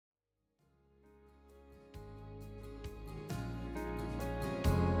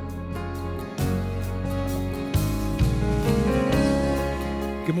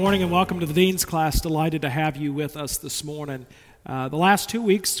Good morning and welcome to the Dean's Class. Delighted to have you with us this morning. The last 2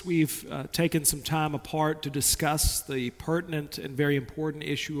 weeks, we've taken some time apart to discuss the pertinent and very important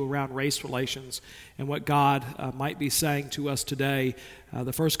issue around race relations and what God might be saying to us today.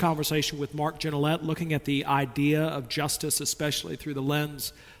 The first conversation with Mark Genelette, looking at the idea of justice, especially through the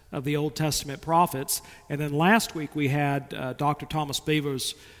lens of the Old Testament prophets. And then last week, we had Dr. Thomas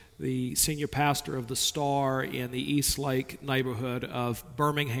Beavers, the senior pastor of the Star in the East Lake neighborhood of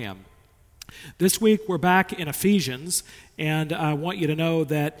Birmingham. This week we're back in Ephesians, and I want you to know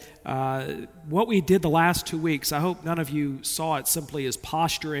that what we did the last 2 weeks, I hope none of you saw it simply as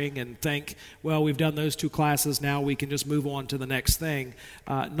posturing and think, well, we've done those 2 classes, now we can just move on to the next thing.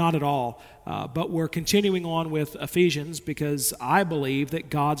 Not at all. But we're continuing on with Ephesians because I believe that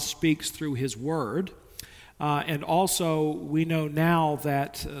God speaks through His Word. And also, we know now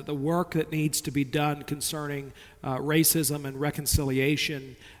that the work that needs to be done concerning racism and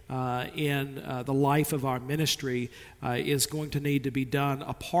reconciliation in the life of our ministry is going to need to be done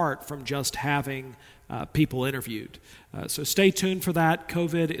apart from just having people interviewed. So stay tuned for that.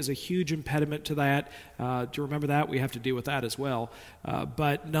 COVID is a huge impediment to that. To remember that, we have to deal with that as well.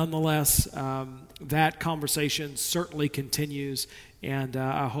 But nonetheless, that conversation certainly continues. And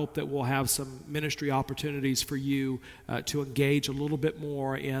I hope that we'll have some ministry opportunities for you to engage a little bit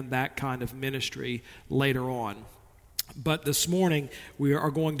more in that kind of ministry later on. But this morning, we are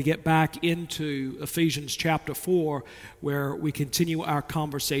going to get back into Ephesians chapter 4, where we continue our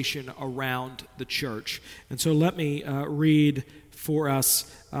conversation around the church. And so let me read for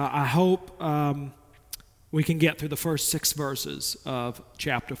us. I hope we can get through the first 6 verses of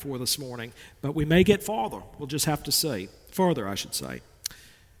chapter 4 this morning. But we may get farther. We'll just have to see. Further, I should say.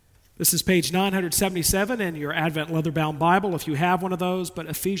 This is page 977 in your Advent leather-bound Bible, if you have one of those. But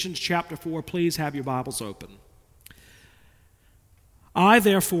Ephesians chapter 4, please have your Bibles open. I,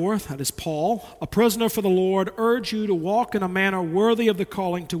 therefore, that is Paul, a prisoner for the Lord, urge you to walk in a manner worthy of the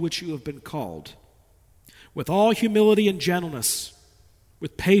calling to which you have been called, with all humility and gentleness,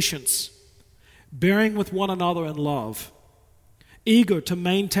 with patience, bearing with one another in love, eager to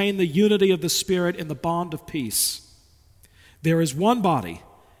maintain the unity of the Spirit in the bond of peace. There is one body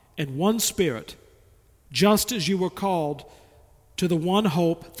and one Spirit, just as you were called to the one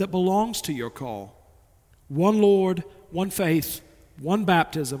hope that belongs to your call. One Lord, one faith, one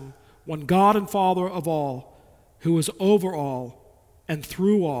baptism, one God and Father of all, who is over all and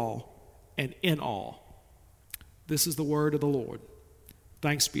through all and in all. This is the word of the Lord.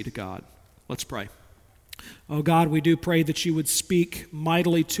 Thanks be to God. Let's pray. Oh God, we do pray that you would speak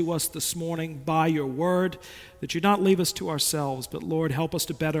mightily to us this morning by your word, that you not leave us to ourselves, but Lord, help us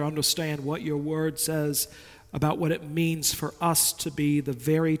to better understand what your word says about what it means for us to be the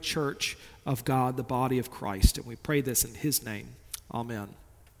very church of God, the body of Christ. And we pray this in his name. Amen.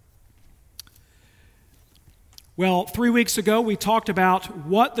 Well, 3 weeks ago, we talked about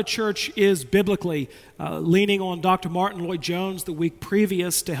what the church is biblically, leaning on Dr. Martin Lloyd-Jones the week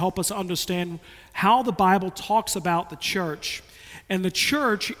previous to help us understand how the Bible talks about the church. And the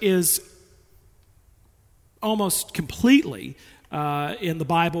church is almost completely in the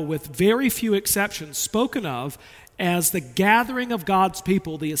Bible, with very few exceptions, spoken of as the gathering of God's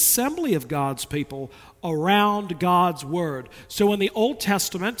people, the assembly of God's people around God's Word. So in the Old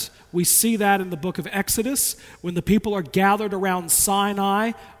Testament, we see that in the book of Exodus, when the people are gathered around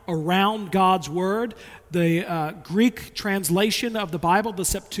Sinai, around God's Word. The Greek translation of the Bible, the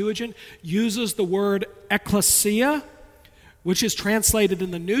Septuagint, uses the word ekklesia, which is translated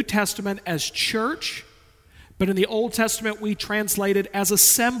in the New Testament as church, but in the Old Testament we translate it as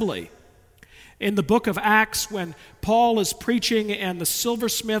assembly. In the book of Acts, when Paul is preaching and the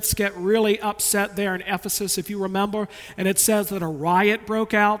silversmiths get really upset there in Ephesus, if you remember, and it says that a riot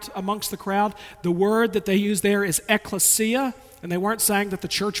broke out amongst the crowd, the word that they use there is ekklesia, and they weren't saying that the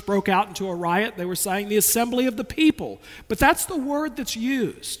church broke out into a riot, they were saying the assembly of the people. But that's the word that's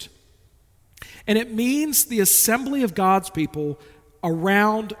used. And it means the assembly of God's people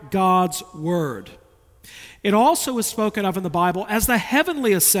around God's word. It also is spoken of in the Bible as the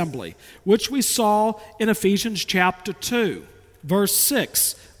heavenly assembly, which we saw in Ephesians chapter 2, verse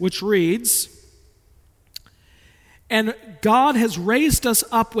 6, which reads, "And God has raised us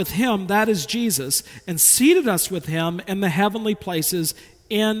up with him," that is Jesus, "and seated us with him in the heavenly places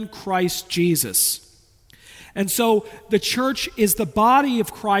in Christ Jesus." And so the church is the body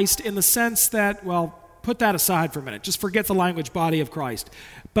of Christ in the sense that, well, put that aside for a minute. Just forget the language body of Christ.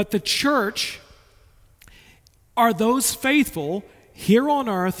 But the church are those faithful here on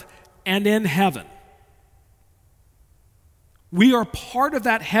earth and in heaven. We are part of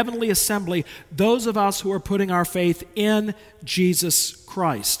that heavenly assembly, those of us who are putting our faith in Jesus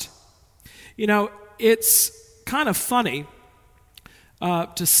Christ. You know, it's kind of funny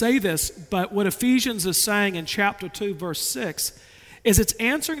to say this, but what Ephesians is saying in chapter 2, verse 6, is it's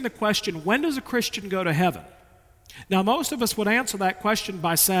answering the question, when does a Christian go to heaven? Now, most of us would answer that question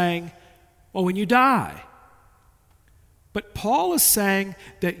by saying, well, when you die. But Paul is saying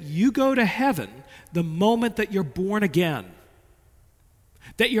that you go to heaven the moment that you're born again.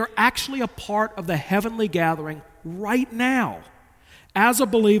 That you're actually a part of the heavenly gathering right now as a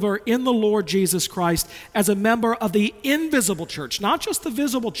believer in the Lord Jesus Christ, as a member of the invisible church, not just the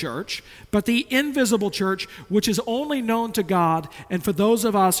visible church, but the invisible church, which is only known to God and for those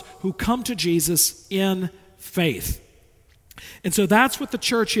of us who come to Jesus in faith. And so that's what the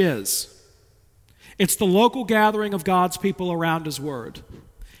church is. It's the local gathering of God's people around His Word.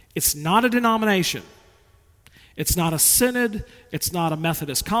 It's not a denomination. It's not a synod. It's not a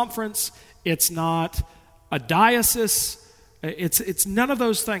Methodist conference. It's not a diocese. It's none of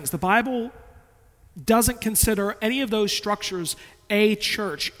those things. The Bible doesn't consider any of those structures a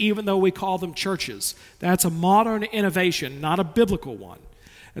church, even though we call them churches. That's a modern innovation, not a biblical one.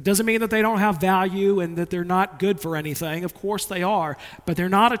 It doesn't mean that they don't have value and that they're not good for anything. Of course they are, but they're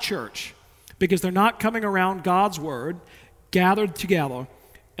not a church because they're not coming around God's Word, gathered together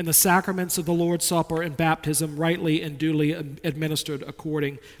in the sacraments of the Lord's Supper and baptism, rightly and duly administered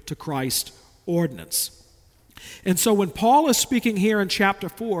according to Christ's ordinance. And so when Paul is speaking here in chapter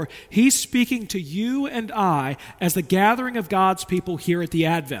 4, he's speaking to you and I as the gathering of God's people here at the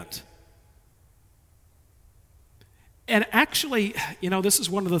Advent. And actually, you know, this is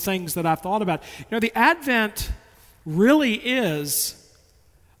one of the things that I've thought about. You know, the Advent really is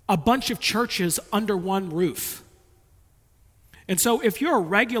a bunch of churches under one roof. And so if you're a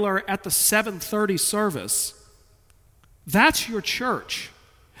regular at the 7:30 service, that's your church.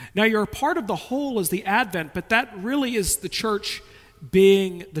 Now, you're a part of the whole as the Advent, but that really is the church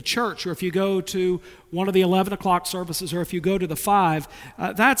being the church. Or if you go to one of the 11 o'clock services, or if you go to the 5,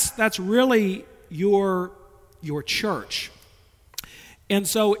 that's really your church. And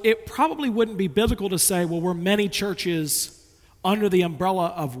so it probably wouldn't be biblical to say, well, we're many churches under the umbrella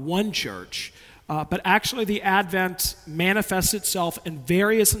of one church. But actually the Advent manifests itself in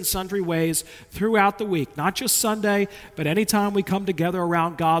various and sundry ways throughout the week, not just Sunday, but anytime we come together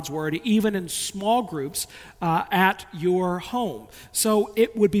around God's Word, even in small groups at your home. So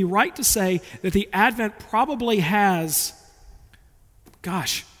it would be right to say that the Advent probably has,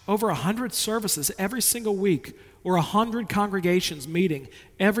 over 100 services every single week, or 100 congregations meeting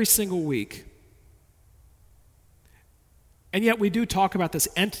every single week. And yet we do talk about this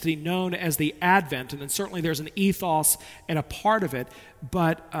entity known as the Advent, and then certainly there's an ethos and a part of it,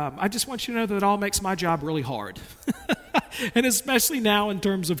 but I just want you to know that it all makes my job really hard, and especially now in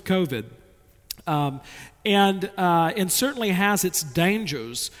terms of COVID. And certainly has its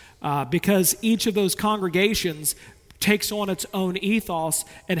dangers because each of those congregations takes on its own ethos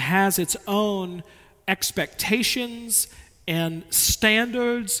and has its own expectations and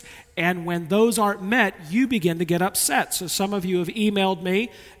standards, and when those aren't met, you begin to get upset. So some of you have emailed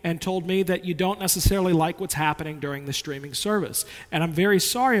me and told me that you don't necessarily like what's happening during the streaming service. And I'm very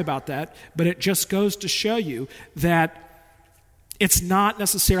sorry about that, but it just goes to show you that it's not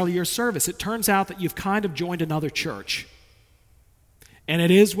necessarily your service. It turns out that you've kind of joined another church. And it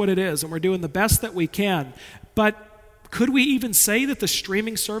is what it is, and we're doing the best that we can. But could we even say that the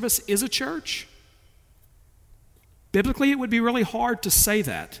streaming service is a church? Biblically, it would be really hard to say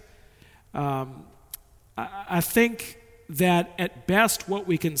that. I think that at best what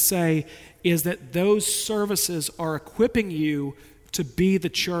we can say is that those services are equipping you to be the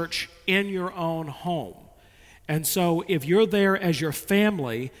church in your own home. And so if you're there as your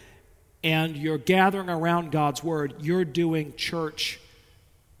family and you're gathering around God's Word, you're doing church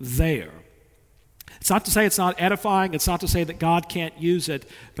there. It's not to say it's not edifying. It's not to say that God can't use it,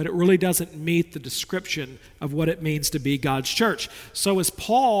 but it really doesn't meet the description of what it means to be God's church. So as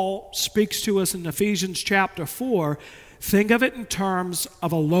Paul speaks to us in Ephesians chapter 4, think of it in terms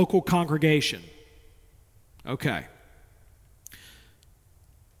of a local congregation. Okay.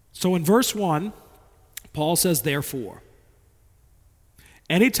 So in verse 1, Paul says, therefore.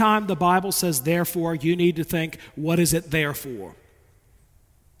 Anytime the Bible says therefore, you need to think, what is it there for?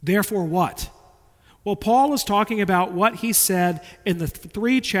 Therefore what? Well, Paul is talking about what he said in the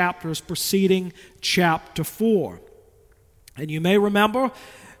 3 chapters preceding chapter 4. And you may remember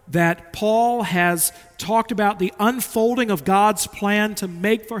that Paul has talked about the unfolding of God's plan to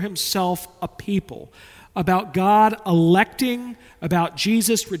make for himself a people, about God electing, about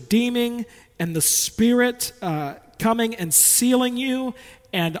Jesus redeeming, and the Spirit coming and sealing you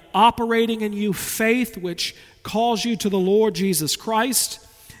and operating in you faith, which calls you to the Lord Jesus Christ,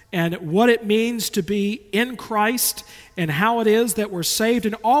 and what it means to be in Christ, and how it is that we're saved,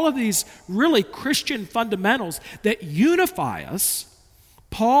 and all of these really Christian fundamentals that unify us.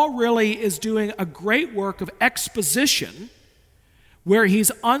 Paul really is doing a great work of exposition where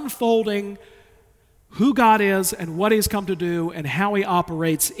he's unfolding who God is and what he's come to do and how he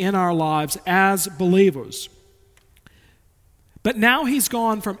operates in our lives as believers. But now he's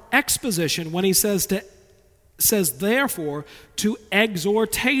gone from exposition when he says therefore to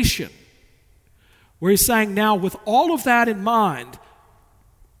exhortation, where he's saying, now with all of that in mind,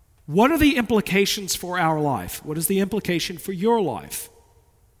 what are the implications for our life? What is the implication for your life?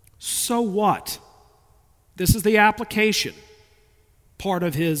 So what? This is the application part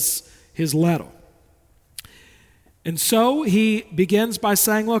of his letter. And so he begins by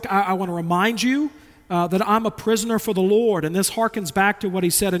saying, look, I want to remind you that I'm a prisoner for the Lord. And this harkens back to what he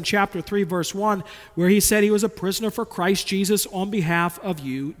said in chapter 3, verse 1, where he said he was a prisoner for Christ Jesus on behalf of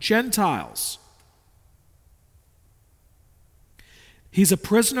you Gentiles. He's a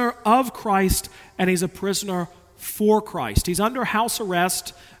prisoner of Christ, and he's a prisoner for Christ. He's under house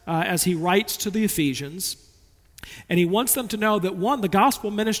arrest as he writes to the Ephesians. And he wants them to know that, one, the gospel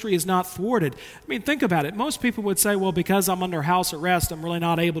ministry is not thwarted. I mean, think about it. Most people would say, well, because I'm under house arrest, I'm really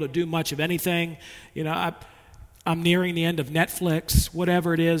not able to do much of anything. You know, I'm nearing the end of Netflix,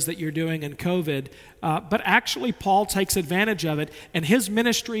 whatever it is that you're doing in COVID. But actually, Paul takes advantage of it, and his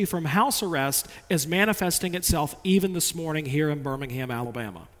ministry from house arrest is manifesting itself even this morning here in Birmingham,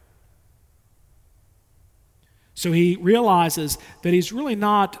 Alabama. So he realizes that he's really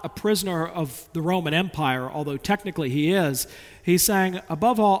not a prisoner of the Roman Empire, although technically he is. He's saying,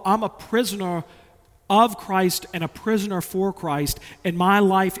 above all, I'm a prisoner of Christ and a prisoner for Christ, and my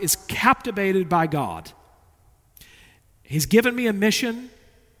life is captivated by God. He's given me a mission,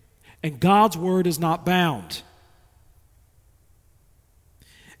 and God's word is not bound.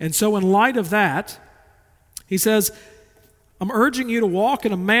 And so in light of that, he says, I'm urging you to walk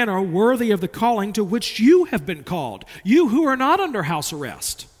in a manner worthy of the calling to which you have been called. You who are not under house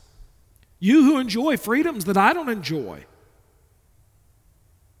arrest. You who enjoy freedoms that I don't enjoy.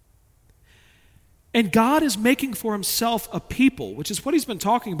 And God is making for himself a people, which is what he's been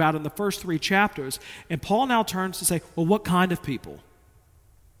talking about in the first 3 chapters. And Paul now turns to say, well, what kind of people?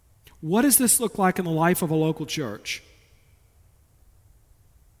 What does this look like in the life of a local church?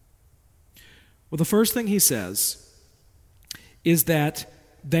 Well, the first thing he says is that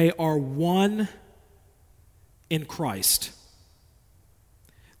they are one in Christ.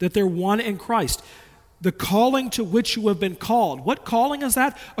 That they're one in Christ. The calling to which you have been called. What calling is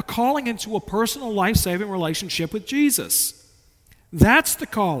that? A calling into a personal life-saving relationship with Jesus. That's the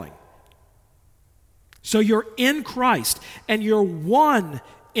calling. So you're in Christ, and you're one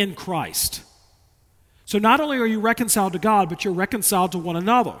in Christ. So not only are you reconciled to God, but you're reconciled to one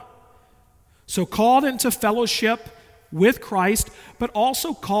another. So called into fellowship with Christ, but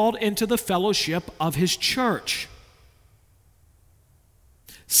also called into the fellowship of his church.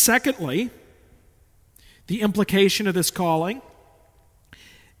 Secondly, the implication of this calling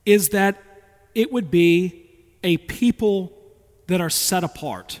is that it would be a people that are set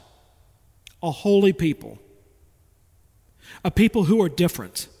apart, a holy people, a people who are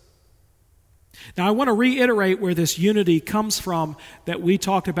different. Now, I want to reiterate where this unity comes from that we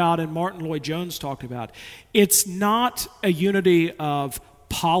talked about and Martin Lloyd-Jones talked about. It's not a unity of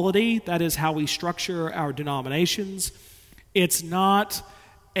polity, that is how we structure our denominations. It's not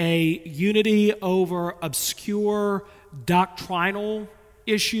a unity over obscure doctrinal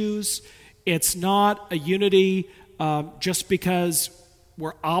issues. It's not a unity just because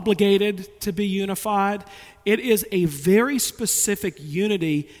we're obligated to be unified. It is a very specific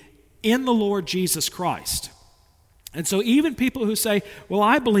unity in the Lord Jesus Christ. And so even people who say, well,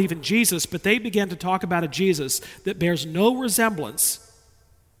 I believe in Jesus, but they begin to talk about a Jesus that bears no resemblance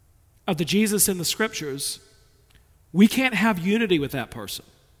of the Jesus in the Scriptures, we can't have unity with that person.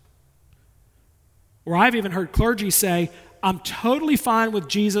 Or I've even heard clergy say, I'm totally fine with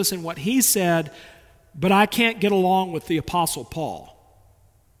Jesus and what he said, but I can't get along with the Apostle Paul.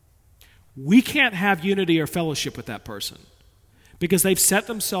 We can't have unity or fellowship with that person because they've set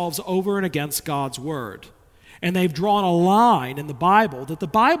themselves over and against God's word. And they've drawn a line in the Bible that the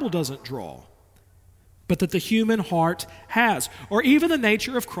Bible doesn't draw, but that the human heart has, or even the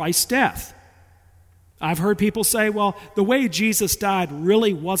nature of Christ's death. I've heard people say, well, the way Jesus died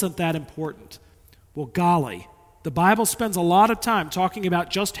really wasn't that important. Well, golly, the Bible spends a lot of time talking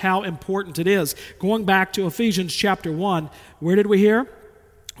about just how important it is. Going back to Ephesians chapter 1, where did we hear?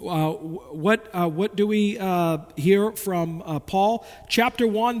 What do we hear from Paul? Chapter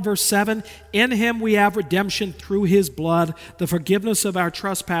 1, verse 7, in him we have redemption through his blood, the forgiveness of our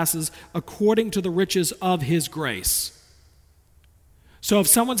trespasses according to the riches of his grace. So if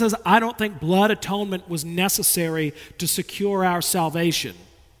someone says, I don't think blood atonement was necessary to secure our salvation,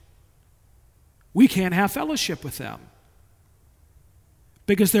 we can't have fellowship with them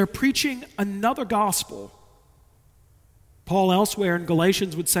because they're preaching another gospel. Paul elsewhere in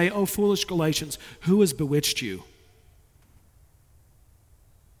Galatians would say, "Oh, foolish Galatians, who has bewitched you?"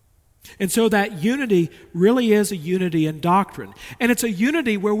 And so that unity really is a unity in doctrine. And it's a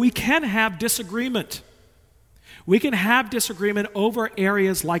unity where we can have disagreement. We can have disagreement over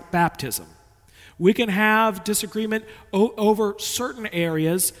areas like baptism. We can have disagreement over certain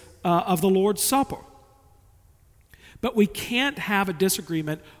areas of the Lord's Supper. But we can't have a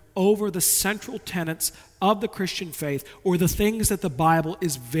disagreement over the central tenets of the Christian faith or the things that the Bible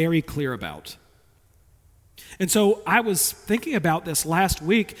is very clear about. And so I was thinking about this last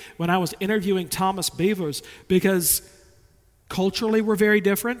week when I was interviewing Thomas Beavers, because culturally we're very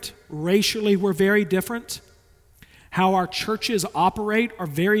different, racially we're very different. How our churches operate are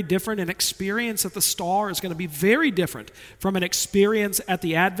very different. An experience at the Star is going to be very different from an experience at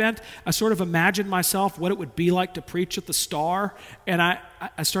the Advent. I sort of imagined myself what it would be like to preach at the Star, and I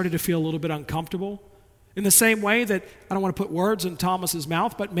started to feel a little bit uncomfortable. In the same way that, I don't want to put words in Thomas's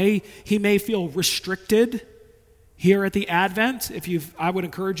mouth, but he may feel restricted here at the Advent. I would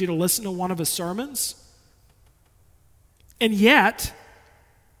encourage you to listen to one of his sermons. And yet,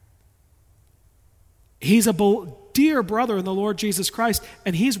 he's a dear brother in the Lord Jesus Christ,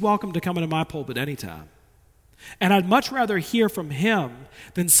 and he's welcome to come into my pulpit anytime. And I'd much rather hear from him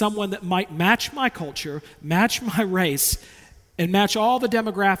than someone that might match my culture, match my race, and match all the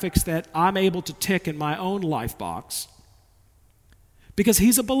demographics that I'm able to tick in my own life box, because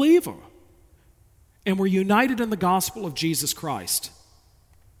he's a believer, and we're united in the gospel of Jesus Christ.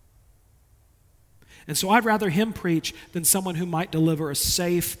 And so I'd rather him preach than someone who might deliver a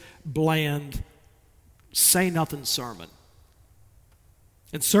safe, bland, say-nothing sermon.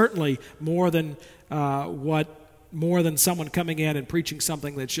 And certainly more than someone coming in and preaching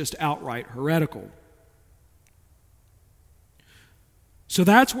something that's just outright heretical. So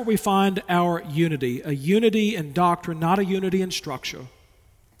that's where we find our unity, a unity in doctrine, not a unity in structure.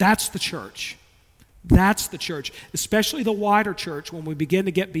 That's the church. That's the church, especially the wider church. When we begin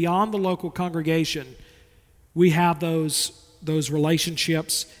to get beyond the local congregation, we have those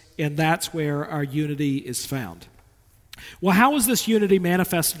relationships, and that's where our unity is found. Well, how is this unity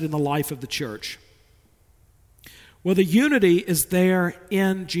manifested in the life of the church? Well, the unity is there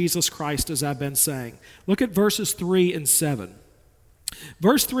in Jesus Christ, as I've been saying. Look at verses 3 and 7.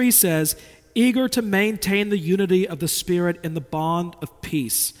 Verse 3 says, eager to maintain the unity of the Spirit in the bond of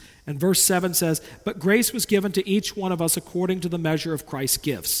peace. And verse 7 says, but grace was given to each one of us according to the measure of Christ's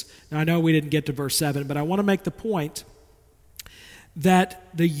gifts. Now, I know we didn't get to verse 7, but I want to make the point that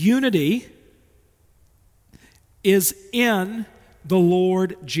the unity is in the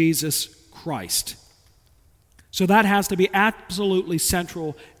Lord Jesus Christ. So that has to be absolutely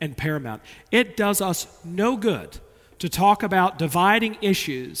central and paramount. It does us no good to talk about dividing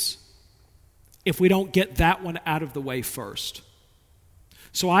issues if we don't get that one out of the way first.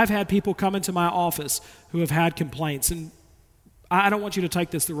 So I've had people come into my office who have had complaints, and I don't want you to take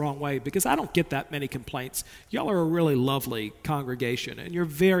this the wrong way, because I don't get that many complaints. Y'all are a really lovely congregation, and you're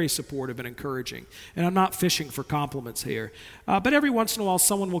very supportive and encouraging. And I'm not fishing for compliments here. But every once in a while,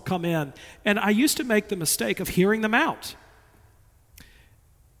 someone will come in, and I used to make the mistake of hearing them out,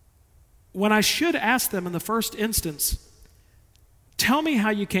 when I should ask them in the first instance, tell me how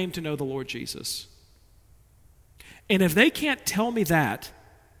you came to know the Lord Jesus. And if they can't tell me that,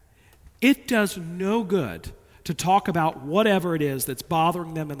 it does no good to talk about whatever it is that's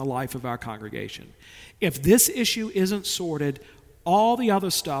bothering them in the life of our congregation. If this issue isn't sorted, all the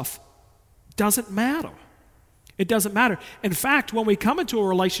other stuff doesn't matter. It doesn't matter. In fact, when we come into a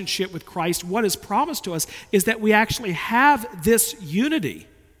relationship with Christ, what is promised to us is that we actually have this unity.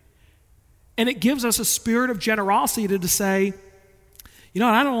 And it gives us a spirit of generosity to say,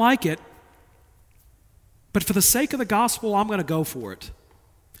 I don't like it, but for the sake of the gospel, I'm going to go for it.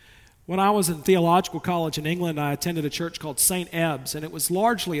 When I was in theological college in England, I attended a church called St. Ebb's, and it was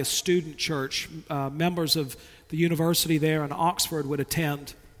largely a student church. Members of the university there in Oxford would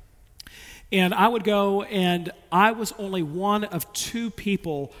attend. And I would go, and I was only one of 2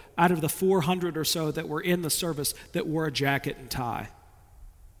 people out of the 400 or so that were in the service that wore a jacket and tie.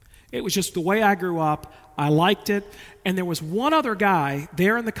 It was just the way I grew up. I liked it. And there was one other guy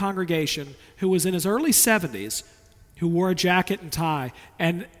there in the congregation who was in his early 70s who wore a jacket and tie.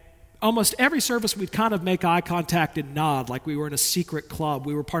 And almost every service we'd kind of make eye contact and nod like we were in a secret club.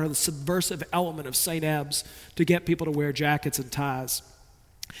 We were part of the subversive element of St. Eb's to get people to wear jackets and ties.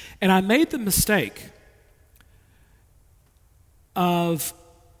 And I made the mistake of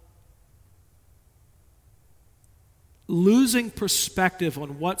losing perspective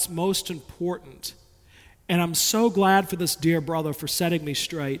on what's most important. And I'm so glad for this dear brother for setting me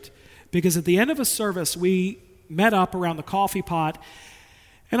straight, because at the end of a service, we met up around the coffee pot,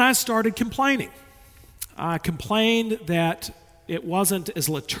 and I started complaining. I complained that it wasn't as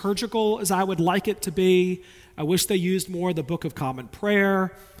liturgical as I would like it to be. I wish they used more of the Book of Common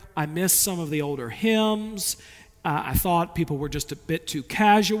Prayer. I missed some of the older hymns. I thought people were just a bit too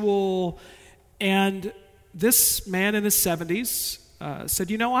casual. And this man in his 70s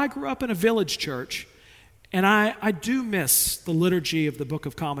said, I grew up in a village church, and I do miss the liturgy of the Book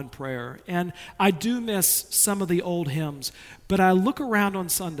of Common Prayer, and I do miss some of the old hymns, but I look around on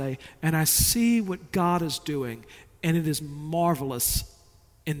Sunday, and I see what God is doing, and it is marvelous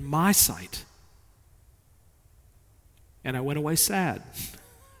in my sight. And I went away sad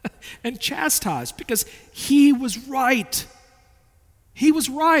and chastised, because he was right. He was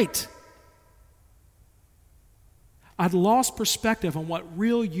right. I'd lost perspective on what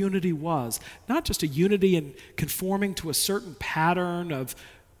real unity was. Not just a unity in conforming to a certain pattern of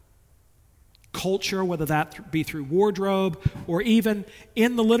culture, whether that be through wardrobe or even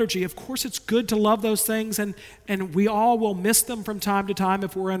in the liturgy. Of course, it's good to love those things, and we all will miss them from time to time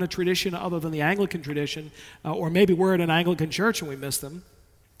if we're in a tradition other than the Anglican tradition, or maybe we're in an Anglican church and we miss them.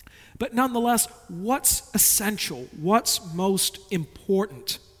 But nonetheless, what's essential? What's most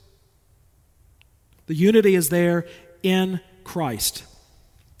important? The unity is there in Christ.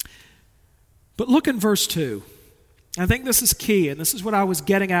 But look in verse 2. I think this is key, and this is what I was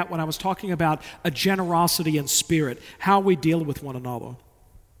getting at when I was talking about a generosity in spirit, how we deal with one another.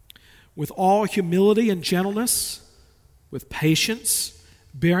 With all humility and gentleness, with patience,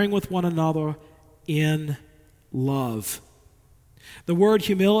 bearing with one another in love. The word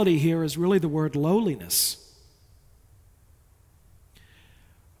humility here is really the word lowliness.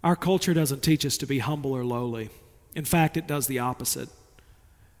 Our culture doesn't teach us to be humble or lowly. In fact, it does the opposite.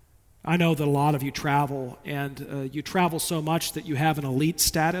 I know that a lot of you travel, and you travel so much that you have an elite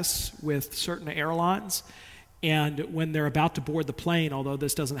status with certain airlines, and when they're about to board the plane, although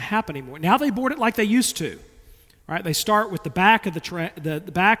this doesn't happen anymore, now they board it like they used to. Right? They start with the back of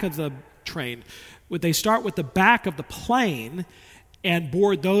the back of the train. They start with the back of the plane and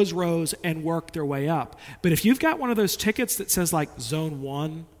board those rows and work their way up. But if you've got one of those tickets that says like Zone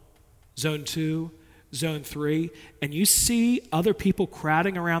 1, Zone 2, Zone 3, and you see other people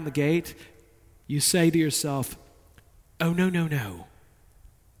crowding around the gate, you say to yourself, oh, no, no, no.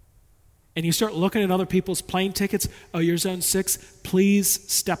 And you start looking at other people's plane tickets. Oh, you're Zone 6,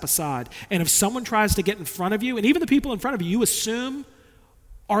 please step aside. And if someone tries to get in front of you, and even the people in front of you, you assume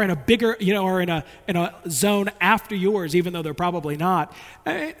are in a bigger, or in a zone after yours, even though they're probably not.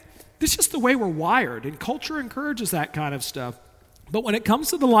 This is just the way we're wired, and culture encourages that kind of stuff. But when it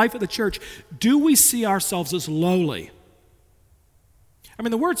comes to the life of the church, do we see ourselves as lowly? I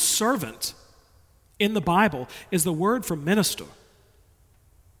mean, the word servant in the Bible is the word for minister.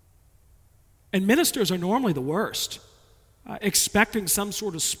 And ministers are normally the worst, expecting some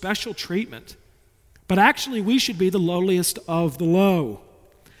sort of special treatment. But actually, we should be the lowliest of the low.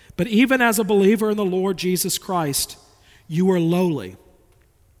 But even as a believer in the Lord Jesus Christ, you are lowly.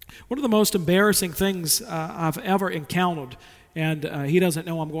 One of the most embarrassing things I've ever encountered, and he doesn't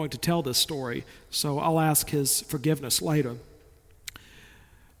know I'm going to tell this story, so I'll ask his forgiveness later.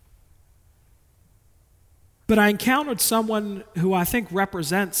 But I encountered someone who I think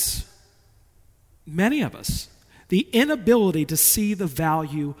represents many of us, the inability to see the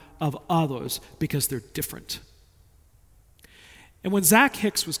value of others because they're different. And when Zach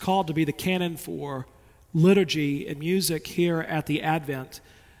Hicks was called to be the canon for liturgy and music here at the Advent,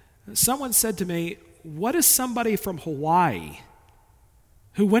 someone said to me, what is somebody from Hawaii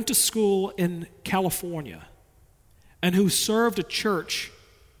who went to school in California and who served a church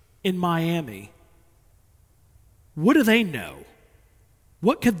in Miami, what do they know?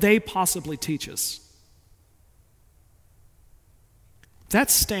 What could they possibly teach us? That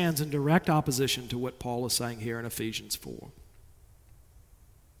stands in direct opposition to what Paul is saying here in Ephesians 4.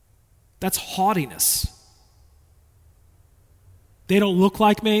 That's haughtiness. They don't look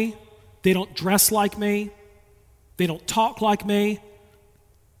like me. They don't dress like me. They don't talk like me.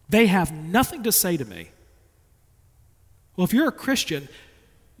 They have nothing to say to me. Well, if you're a Christian,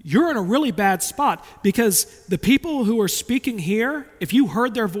 you're in a really bad spot, because the people who are speaking here, if you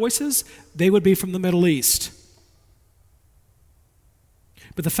heard their voices, they would be from the Middle East.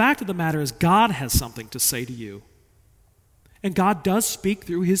 But the fact of the matter is, God has something to say to you. And God does speak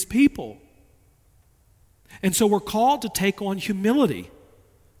through his people. And so we're called to take on humility,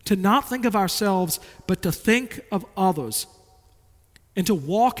 to not think of ourselves, but to think of others, and to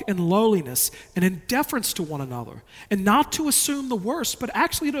walk in lowliness and in deference to one another, and not to assume the worst, but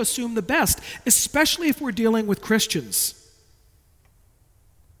actually to assume the best, especially if we're dealing with Christians.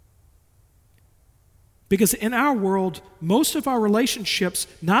 Because in our world, most of our relationships,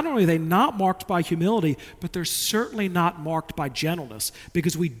 not only are they not marked by humility, but they're certainly not marked by gentleness,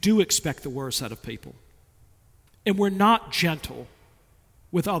 because we do expect the worst out of people. And we're not gentle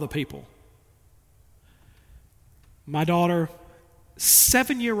with other people. My daughter,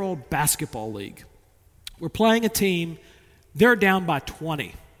 7-year-old basketball league. We're playing a team, they're down by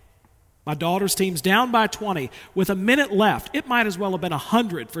 20. My daughter's team's down by 20. With a minute left, it might as well have been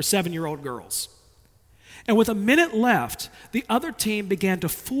 100 for 7-year-old girls. And with a minute left, the other team began to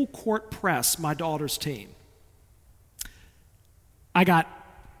full court press my daughter's team. I got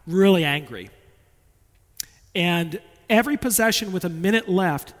really angry. And every possession with a minute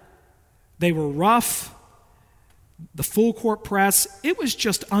left, they were rough, the full court press, it was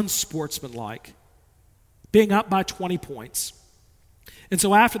just unsportsmanlike, being up by 20 points. And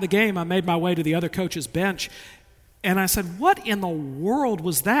so after the game, I made my way to the other coach's bench, and I said, what in the world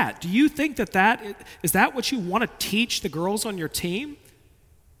was that? Do you think is that what you want to teach the girls on your team?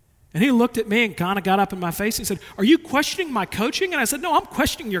 And he looked at me and kind of got up in my face and said, are you questioning my coaching? And I said, no, I'm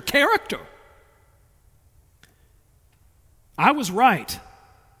questioning your character. I was right,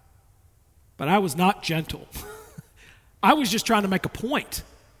 but I was not gentle. I was just trying to make a point.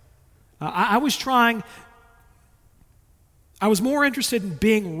 I was more interested in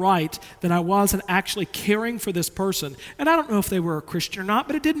being right than I was in actually caring for this person. And I don't know if they were a Christian or not,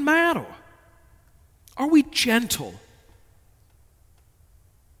 but it didn't matter. Are we gentle?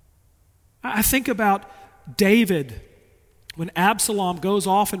 I think about David when Absalom goes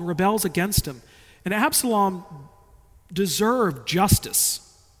off and rebels against him. And Absalom deserved justice.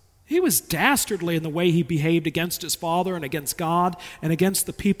 He was dastardly in the way he behaved against his father and against God and against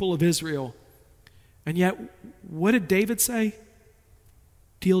the people of Israel. And yet, what did David say?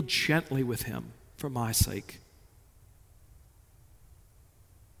 Deal gently with him for my sake.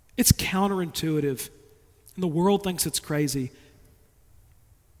 It's counterintuitive, and the world thinks it's crazy,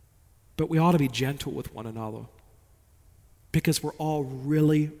 but we ought to be gentle with one another because we're all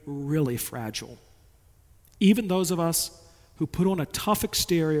really, really fragile. Even those of us who put on a tough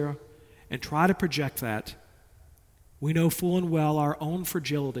exterior and try to project that, we know full and well our own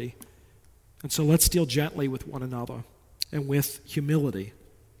fragility. And so let's deal gently with one another and with humility.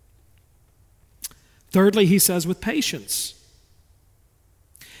 Thirdly, he says with patience.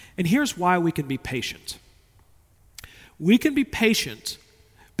 And here's why we can be patient. We can be patient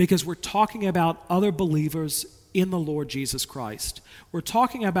because we're talking about other believers in the Lord Jesus Christ. We're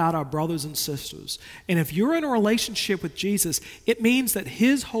talking about our brothers and sisters. And if you're in a relationship with Jesus, it means that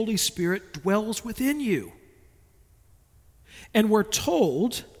his Holy Spirit dwells within you. And we're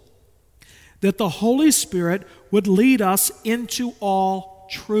told that the Holy Spirit would lead us into all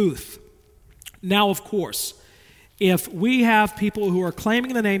truth. Now, of course, if we have people who are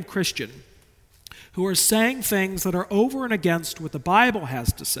claiming the name Christian, who are saying things that are over and against what the Bible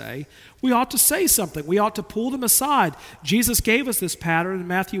has to say, we ought to say something. We ought to pull them aside. Jesus gave us this pattern in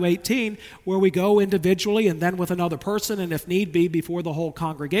Matthew 18 where we go individually and then with another person and if need be before the whole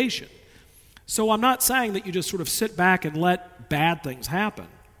congregation. So I'm not saying that you just sort of sit back and let bad things happen.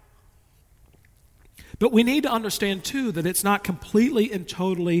 But we need to understand too that it's not completely and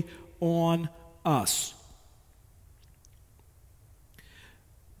totally on us.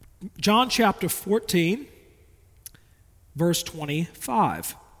 John chapter 14, verse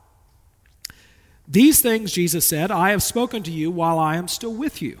 25. These things, Jesus said, I have spoken to you while I am still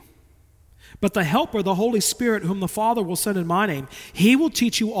with you. But the Helper, the Holy Spirit, whom the Father will send in my name, he will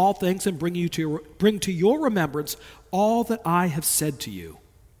teach you all things and bring to your remembrance all that I have said to you.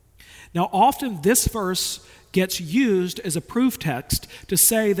 Now, often this verse gets used as a proof text to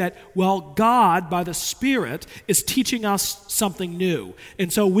say that, well, God, by the Spirit, is teaching us something new.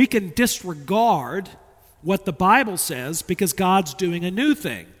 And so we can disregard what the Bible says because God's doing a new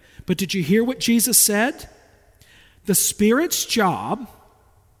thing. But did you hear what Jesus said? The Spirit's job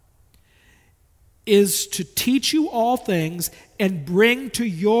is to teach you all things and bring to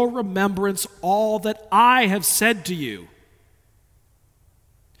your remembrance all that I have said to you.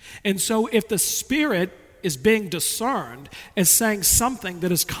 And so if the Spirit is being discerned as saying something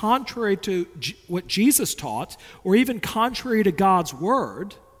that is contrary to what Jesus taught, or even contrary to God's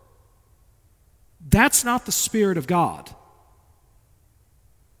word, that's not the Spirit of God.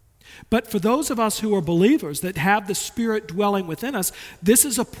 But for those of us who are believers that have the Spirit dwelling within us, this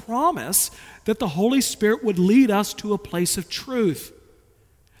is a promise that the Holy Spirit would lead us to a place of truth,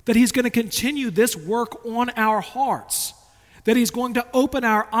 that He's going to continue this work on our hearts, that He's going to open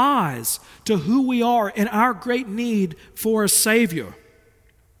our eyes to who we are and our great need for a Savior.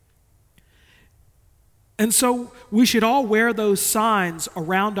 And so we should all wear those signs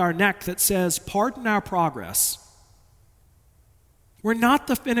around our neck that says, "Pardon our progress." We're not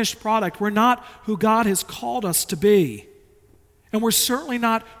the finished product. We're not who God has called us to be. And we're certainly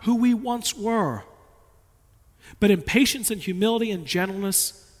not who we once were. But in patience and humility and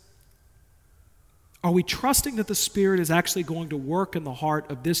gentleness, are we trusting that the Spirit is actually going to work in the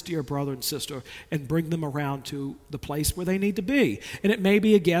heart of this dear brother and sister and bring them around to the place where they need to be? And it may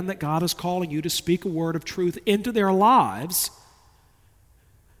be, again, that God is calling you to speak a word of truth into their lives,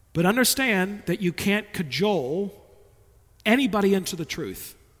 but understand that you can't cajole anybody into the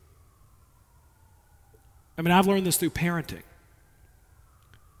truth. I mean, I've learned this through parenting.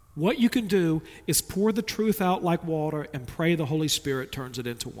 What you can do is pour the truth out like water and pray the Holy Spirit turns it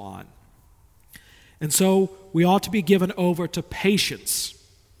into wine. And so we ought to be given over to patience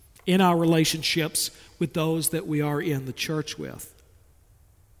in our relationships with those that we are in the church with.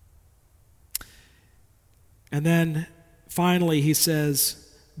 And then finally he says,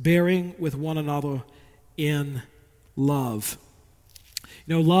 bearing with one another in love.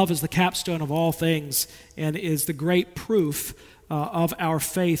 You know, love is the capstone of all things and is the great proof of our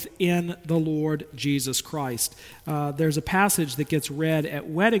faith in the Lord Jesus Christ. There's a passage that gets read at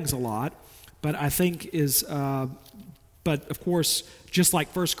weddings a lot, but I think but of course, just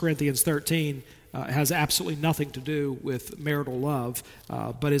like 1 Corinthians 13, has absolutely nothing to do with marital love,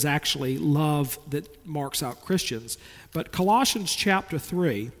 but is actually love that marks out Christians. But Colossians chapter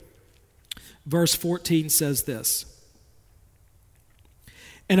 3, verse 14 says this,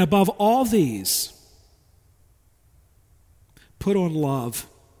 "And above all these, put on love,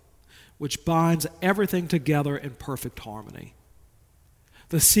 which binds everything together in perfect harmony."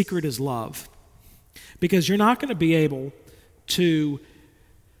 The secret is love. Because you're not going to be able to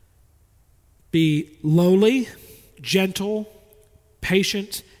be lowly, gentle,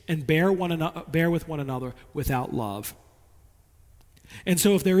 patient, and bear with one another without love. And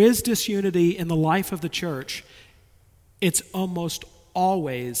so if there is disunity in the life of the church, it's almost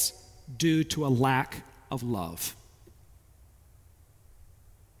always due to a lack of love.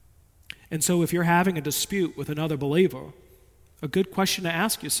 And so if you're having a dispute with another believer, a good question to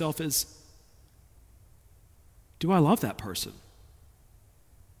ask yourself is, do I love that person?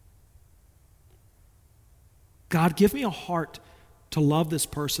 God, give me a heart to love this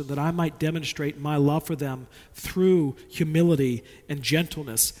person that I might demonstrate my love for them through humility and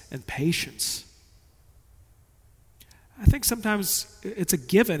gentleness and patience. I think sometimes it's a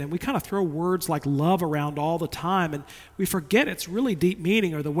given, and we kind of throw words like love around all the time, and we forget its really deep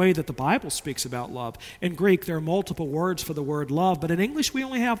meaning or the way that the Bible speaks about love. In Greek, there are multiple words for the word love, but in English, we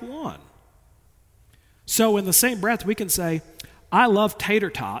only have one. So in the same breath, we can say, I love tater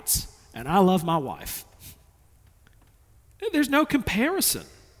tots, and I love my wife. There's no comparison.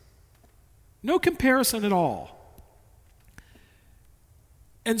 No comparison at all.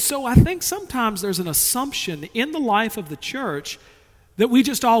 And so I think sometimes there's an assumption in the life of the church that we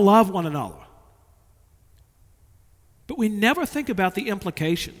just all love one another. But we never think about the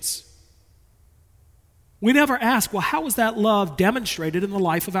implications. We never ask, well, how is that love demonstrated in the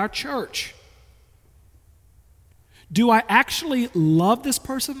life of our church? Do I actually love this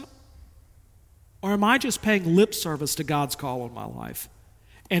person? Or am I just paying lip service to God's call on my life?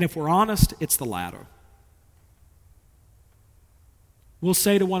 And if we're honest, it's the latter. We'll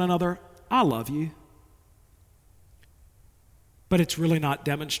say to one another, I love you. But it's really not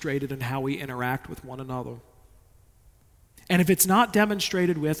demonstrated in how we interact with one another. And if it's not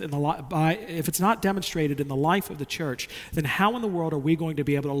demonstrated in the life of the church, then how in the world are we going to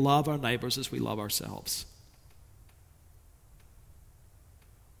be able to love our neighbors as we love ourselves?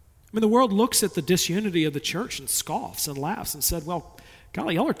 I mean, the world looks at the disunity of the church and scoffs and laughs and said, well,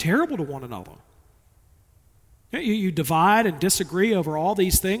 golly, y'all are terrible to one another. You divide and disagree over all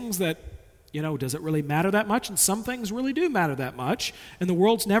these things that, does it really matter that much? And some things really do matter that much, and the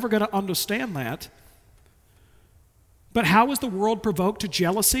world's never going to understand that. But how was the world provoked to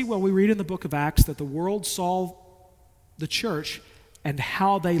jealousy? Well, we read in the book of Acts that the world saw the church and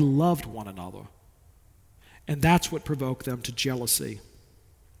how they loved one another. And that's what provoked them to jealousy.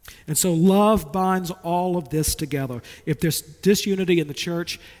 And so love binds all of this together. If there's disunity in the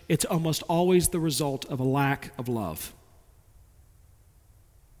church, it's almost always the result of a lack of love.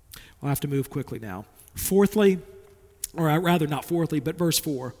 I'll have to move quickly now. Fourthly, or rather not fourthly, but verse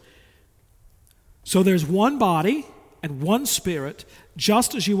 4, So there's one body and one Spirit,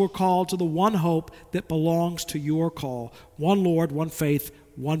 just as you were called to the one hope that belongs to your call. One Lord, one faith,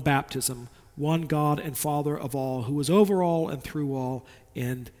 one baptism, one God and Father of all, who is over all and through all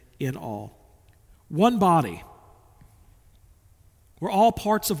and in all. One body. We're all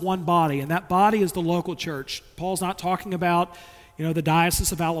parts of one body, and that body is the local church. Paul's not talking about, the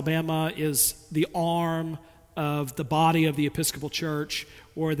Diocese of Alabama is the arm of the body of the Episcopal Church,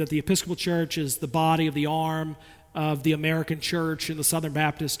 or that the Episcopal Church is the body of the arm of the American Church and the Southern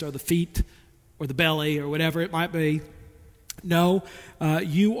Baptist, or the feet, or the belly, or whatever it might be. No,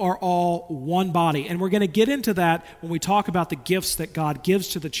 you are all one body. And we're going to get into that when we talk about the gifts that God gives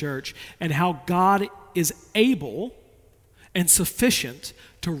to the church and how God is able and sufficient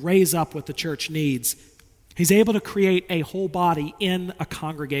to raise up what the church needs. He's able to create a whole body in a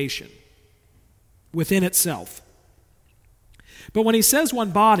congregation within itself. But when he says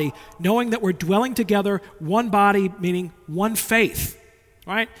one body, knowing that we're dwelling together, one body meaning one faith,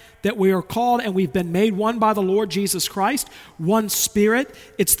 right? That we are called and we've been made one by the Lord Jesus Christ, one Spirit.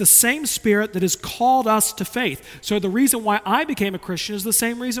 It's the same Spirit that has called us to faith. So the reason why I became a Christian is the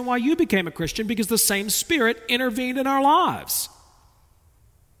same reason why you became a Christian, because the same Spirit intervened in our lives.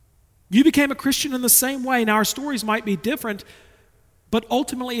 You became a Christian in the same way. Now our stories might be different, but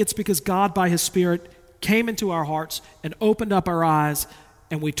ultimately it's because God by His Spirit came into our hearts and opened up our eyes,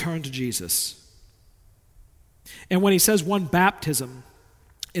 and we turned to Jesus. And when he says one baptism,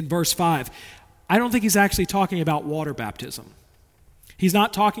 in verse 5, I don't think he's actually talking about water baptism. He's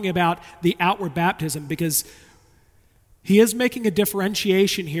not talking about the outward baptism, because he is making a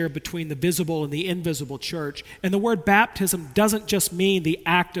differentiation here between the visible and the invisible church. And the word baptism doesn't just mean the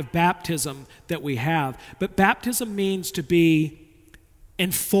act of baptism that we have, but baptism means to be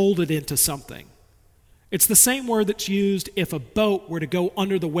enfolded into something. It's the same word that's used if a boat were to go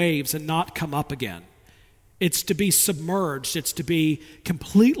under the waves and not come up again. It's to be submerged. It's to be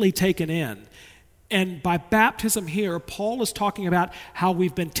completely taken in. And by baptism here, Paul is talking about how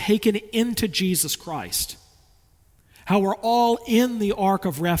we've been taken into Jesus Christ. How we're all in the ark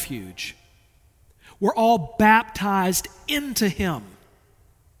of refuge. We're all baptized into Him.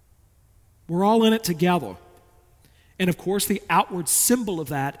 We're all in it together. And of course, the outward symbol of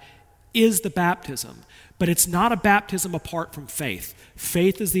that is the baptism. But it's not a baptism apart from faith.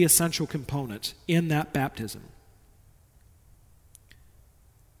 Faith is the essential component in that baptism.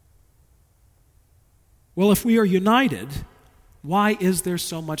 Well, if we are united, why is there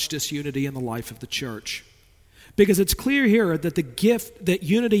so much disunity in the life of the church? Because it's clear here that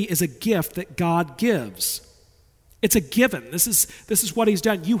unity is a gift that God gives. It's a given. This is what He's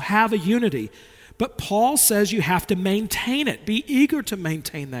done. You have a unity. But Paul says you have to maintain it. Be eager to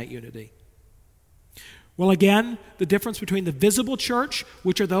maintain that unity. Well, again, the difference between the visible church,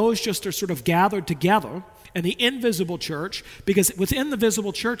 which are those just are sort of gathered together, and the invisible church, because within the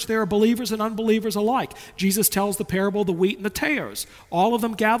visible church there are believers and unbelievers alike. Jesus tells the parable of the wheat and the tares, all of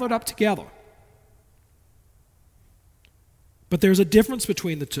them gathered up together. But there's a difference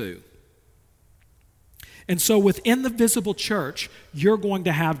between the two. And so within the visible church, you're going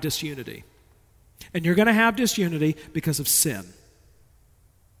to have disunity. And you're going to have disunity because of sin.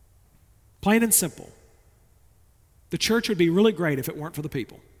 Plain and simple. The church would be really great if it weren't for the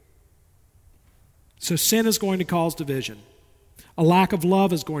people. So sin is going to cause division. A lack of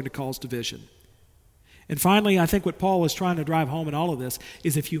love is going to cause division. And finally, I think what Paul is trying to drive home in all of this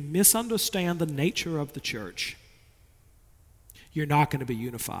is if you misunderstand the nature of the church, you're not going to be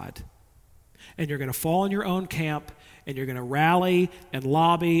unified. And you're going to fall in your own camp, and you're going to rally and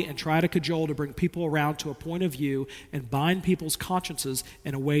lobby and try to cajole to bring people around to a point of view and bind people's consciences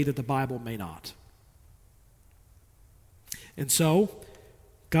in a way that the Bible may not. And so,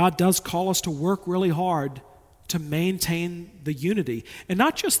 God does call us to work really hard to maintain the unity. And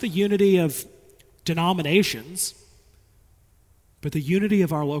not just the unity of denominations, but the unity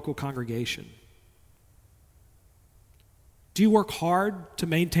of our local congregation. Do you work hard to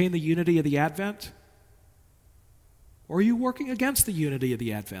maintain the unity of the Advent? Or are you working against the unity of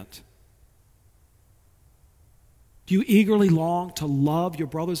the Advent? Do you eagerly long to love your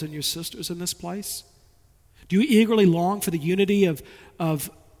brothers and your sisters in this place? Do you eagerly long for the unity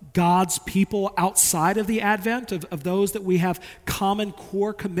of God's people outside of the Advent, of those that we have common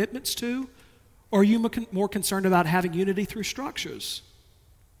core commitments to? Or are you more concerned about having unity through structures?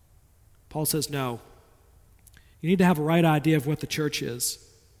 Paul says no. You need to have a right idea of what the church is.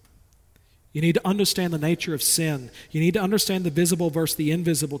 You need to understand the nature of sin. You need to understand the visible versus the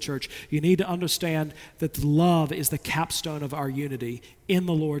invisible church. You need to understand that love is the capstone of our unity in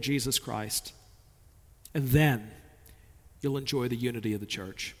the Lord Jesus Christ. And then you'll enjoy the unity of the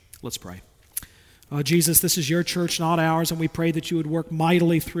church. Let's pray. Jesus, this is your church, not ours, and we pray that you would work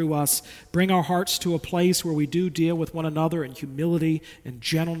mightily through us. Bring our hearts to a place where we do deal with one another in humility and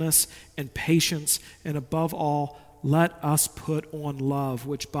gentleness and patience, and above all, let us put on love,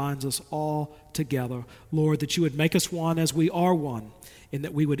 which binds us all together. Lord, that you would make us one as we are one, and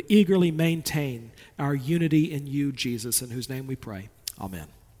that we would eagerly maintain our unity in you, Jesus, in whose name we pray. Amen.